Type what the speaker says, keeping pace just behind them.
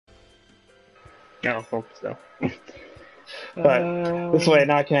I hope so. But this way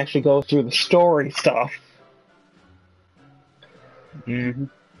now I can actually go through the story stuff. Mm-hmm.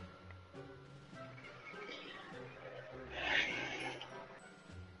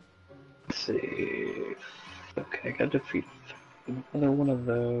 Let's see. Okay, I got defeated another one of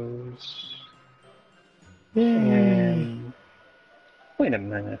those. Yay! And wait a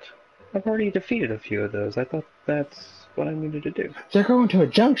minute. I've already defeated a few of those. I thought that's what I needed to do. They're going to a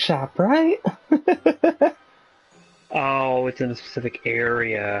junk shop, right? Oh, it's in a specific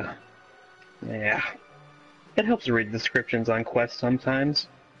area. Yeah. It helps to read descriptions on quests sometimes.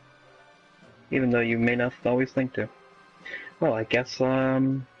 Even though you may not always think to. Well, I guess,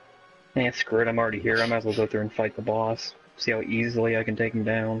 screw it, I'm already here. I might as well go through and fight the boss. See how easily I can take him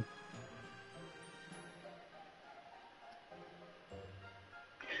down.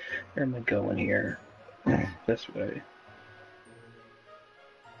 Where am I going here? This way.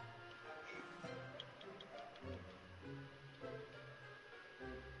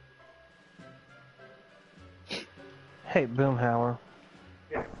 Hey, Boomhauer.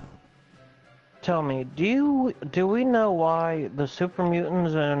 Yeah. Tell me, do we know why the super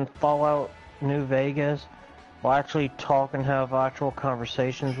mutants in Fallout New Vegas will actually talk and have actual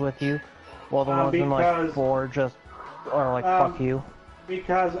conversations with you, while the ones in like 4 just are like fuck you?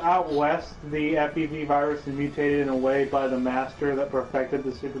 Because out west, the FEV virus is mutated in a way by the master that perfected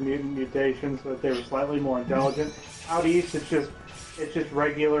the super mutant mutation, so that they were slightly more intelligent. Out east, it's just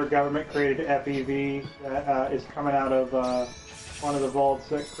regular government created FEV that is coming out of one of the vaults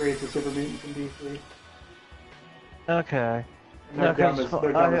that creates the super mutants in DC. Okay. No, because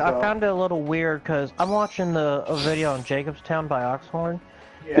I found it a little weird because I'm watching a video on Jacobstown by Oxhorn,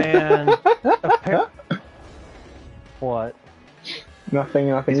 and what?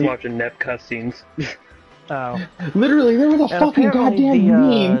 Nothing. He's watching Nep cutscenes. Oh. Literally, there was a fucking goddamn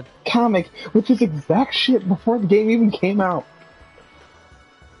meme comic with this exact shit before the game even came out.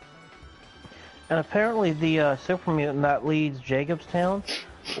 And apparently the super mutant that leads Jacobstown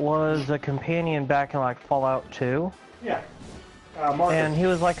was a companion back in like Fallout 2. Yeah. And he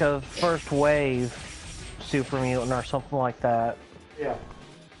was like a first wave super mutant or something like that. Yeah.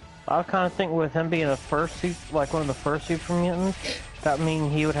 I kind of think with him being a one of the first super mutants, that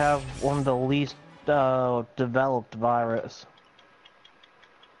means he would have one of the least developed virus.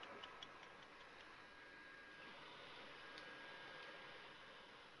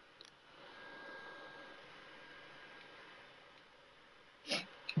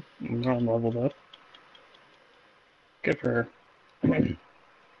 I'm leveled up. Good for her.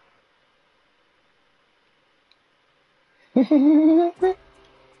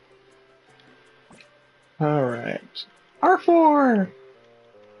 Alright. R4!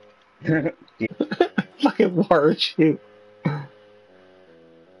 Fucking large shoot.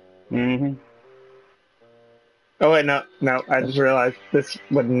 Mm-hmm. Oh wait, no, I just realized this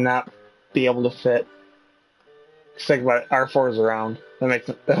would not be able to fit. Just think about it, R4 is around.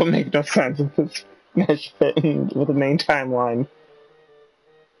 That would make no sense if it's mesh fitting with the main timeline.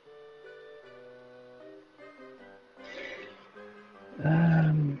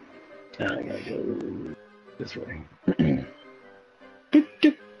 I gotta go this way.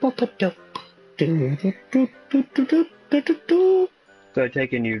 So I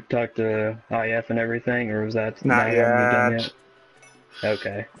take it you talked to IF and everything, or was that not yet?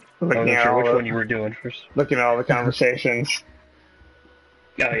 Okay. I Looking wasn't at sure all which one you were doing first. Looking at all the conversations.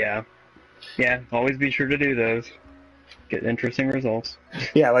 Oh yeah. Yeah, always be sure to do those. Get interesting results.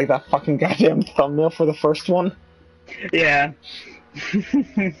 Yeah, like that fucking goddamn thumbnail for the first one. Yeah.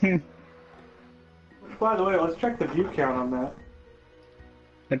 By the way, let's check the view count on that.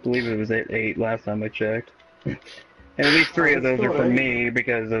 I believe it was at 8 last time I checked. And at least 3 of those are for me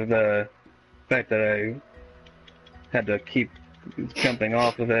because of the fact that I had to keep jumping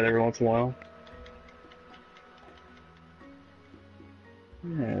off of it every once in a while.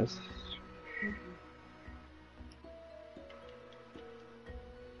 Yes.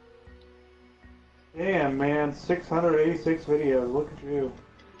 Damn, man, 686 videos. Look at you.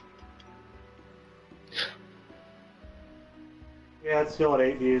 Yeah, it's still at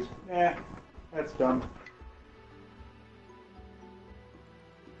 8 views. That's dumb.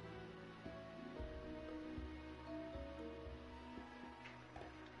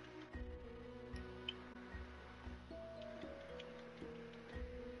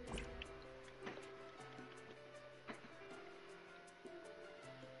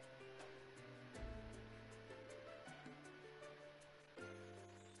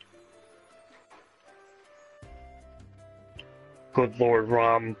 Good lord,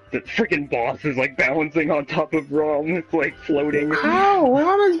 Rom. The freaking boss is like balancing on top of Rom. It's like floating. How?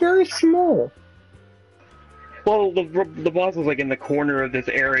 Rom is very small. Well, the boss was like in the corner of this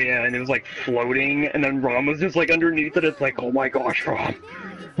area, and it was like floating, and then Rom was just like underneath it. It's like, oh my gosh, Rom.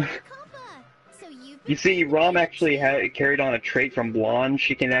 So you've You been see, playing the Rom game actually too? carried on a trait from Blonde.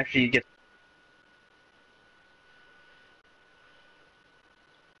 She can actually get.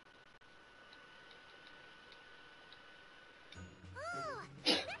 Oh,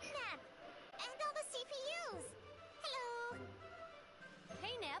 Nep and all the CPUs. Hello.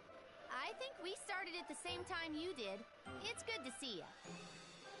 Hey, Nep. I think we started at the same time you did. It's good to see you.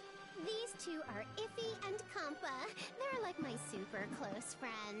 These two are Iffy and Compa. They're like my super close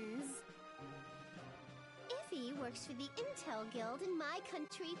friends. Iffy works for the Intel Guild in my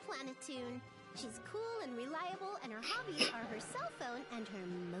country, Planetoon. She's cool and reliable, and her hobbies are her cell phone and her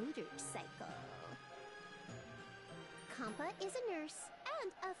motorcycle. Compa is a nurse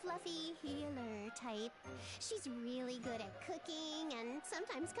and a fluffy healer type. She's really good at cooking and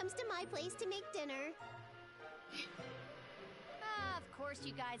sometimes comes to my place to make dinner. Of course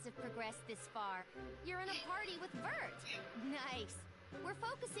you guys have progressed this far. You're in a party with Vert. Nice. We're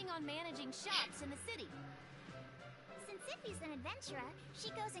focusing on managing shops in the city. Since Iffy's an adventurer, she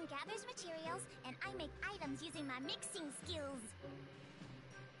goes and gathers materials, and I make items using my mixing skills.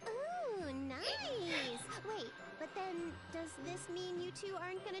 Ooh, nice! Wait, but then does this mean you two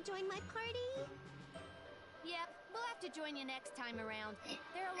aren't gonna join my party? Yep, we'll have to join you next time around.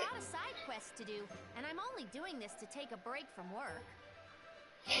 There are a lot of side quests to do, and I'm only doing this to take a break from work.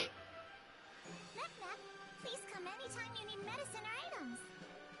 Nep, please come anytime you need medicine or items.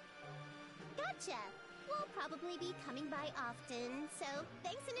 Gotcha! We'll probably be coming by often, so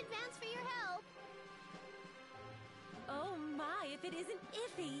thanks in advance for your help. Oh my, if it isn't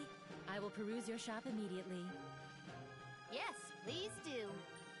Iffy! I will peruse your shop immediately. Yes, please do.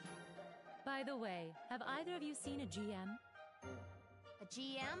 By the way, have either of you seen a GM? A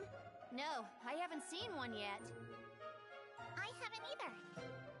GM? No, I haven't seen one yet. I haven't either.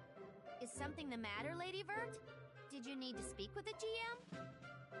 Is something the matter, Lady Vert? Did you need to speak with a GM?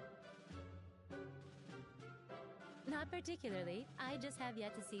 Not particularly. I just have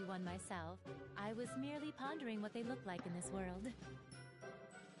yet to see one myself. I was merely pondering what they look like in this world.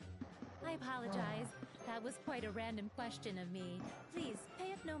 I apologize. That was quite a random question of me. Please,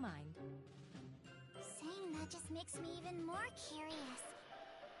 pay it no mind. Saying that just makes me even more curious.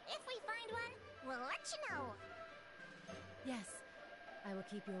 If we find one, we'll let you know. Yes, I will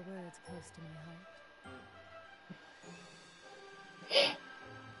keep your words close to my heart.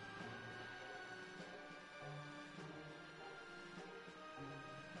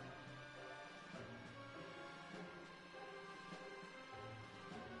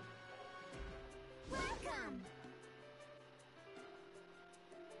 Welcome!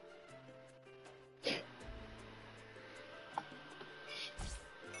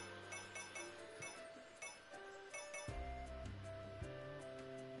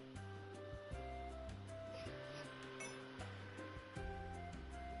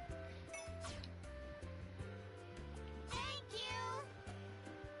 Thank you!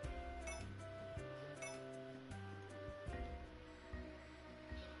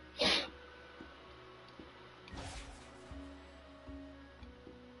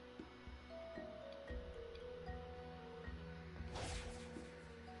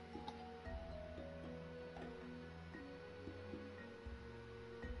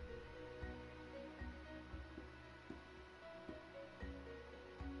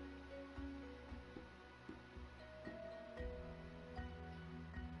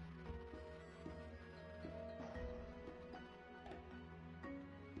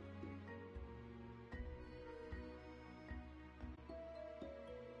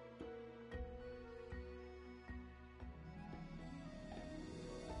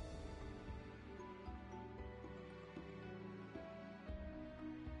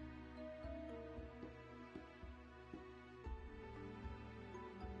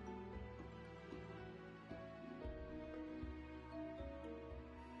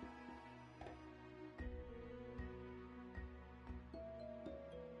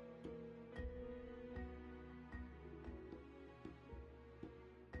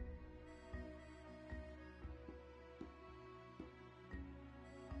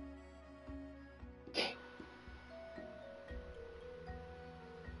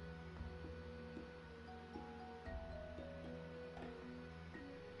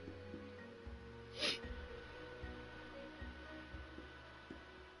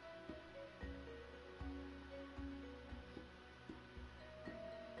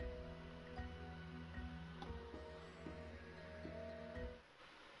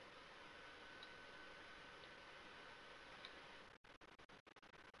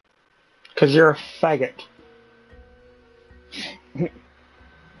 Because you're a faggot. Okay,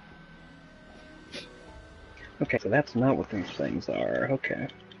 so that's not what these things are. Okay.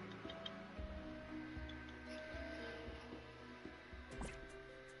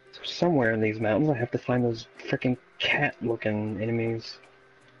 So somewhere in these mountains, I have to find those freaking cat-looking enemies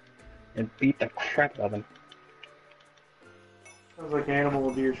and beat the crap out of them. Sounds like animal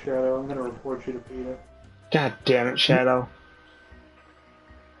abuse, Shadow. I'm gonna report you to PETA. God damn it, Shadow.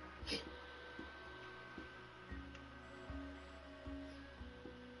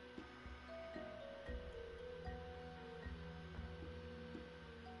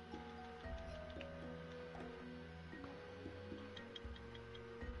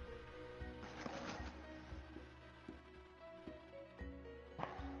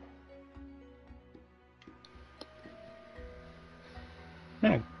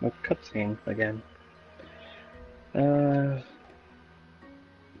 Oh, a cutscene again. Yeah,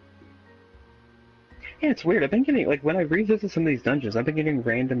 it's weird. I've been getting, like, when I revisit some of these dungeons, I've been getting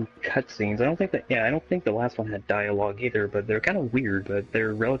random cutscenes. I don't think that, yeah, I don't think the last one had dialogue either, but they're kind of weird, but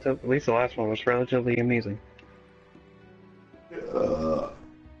they're relative, at least the last one was relatively amusing.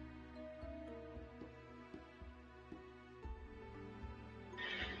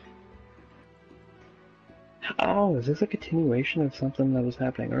 Oh, is this a continuation of something that was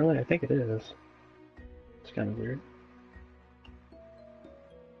happening earlier? I think it is. It's kind of weird.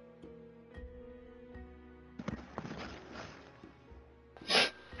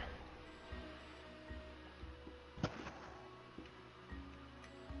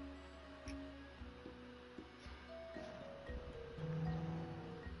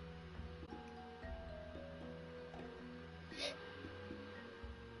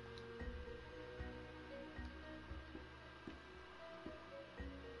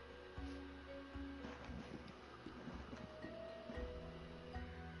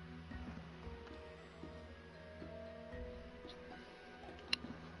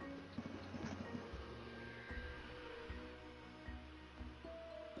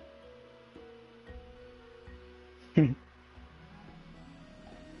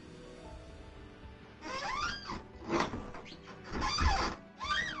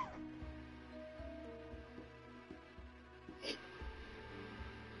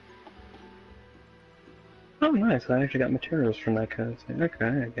 Oh, nice. I actually got materials from that cutscene.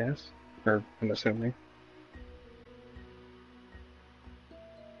 Okay, I guess. Or, I'm assuming.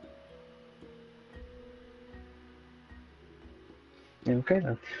 Okay,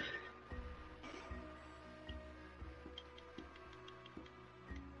 then.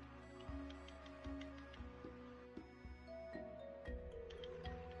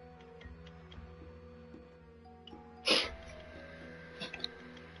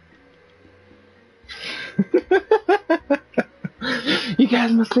 You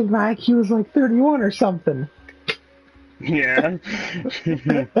guys must think my IQ is like 31 or something. Yeah.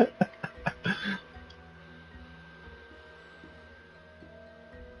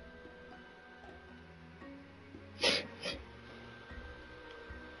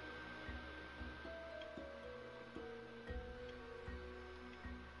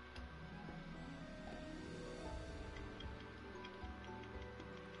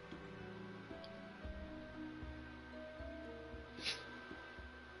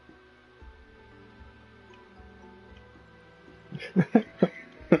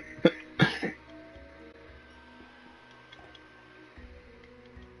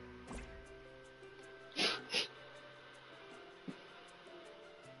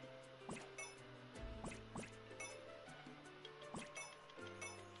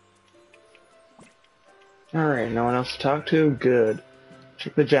 Alright, no one else to talk to? Good.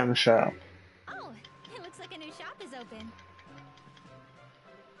 Check the gem shop. Oh, it looks like a new shop is open.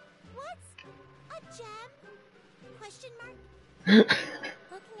 What's a gem? Question mark?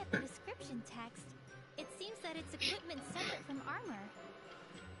 Looking at the description text, it seems that it's equipment separate from armor.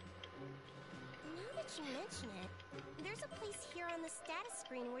 Now that you mention it, there's a place here on the status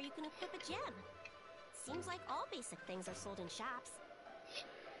screen where you can equip a gem. Seems like all basic things are sold in shops.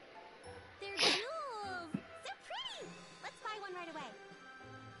 They're jewels! So pretty! Let's buy one right away.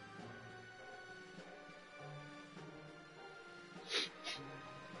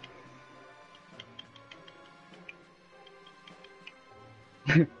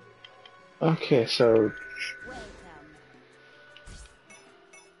 Okay, so Welcome.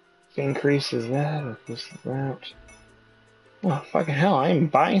 increases that, increases that. Oh, fucking hell, I am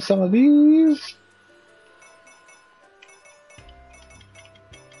buying some of these.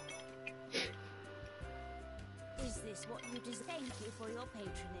 Is this what you just thank you for your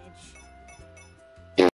patronage?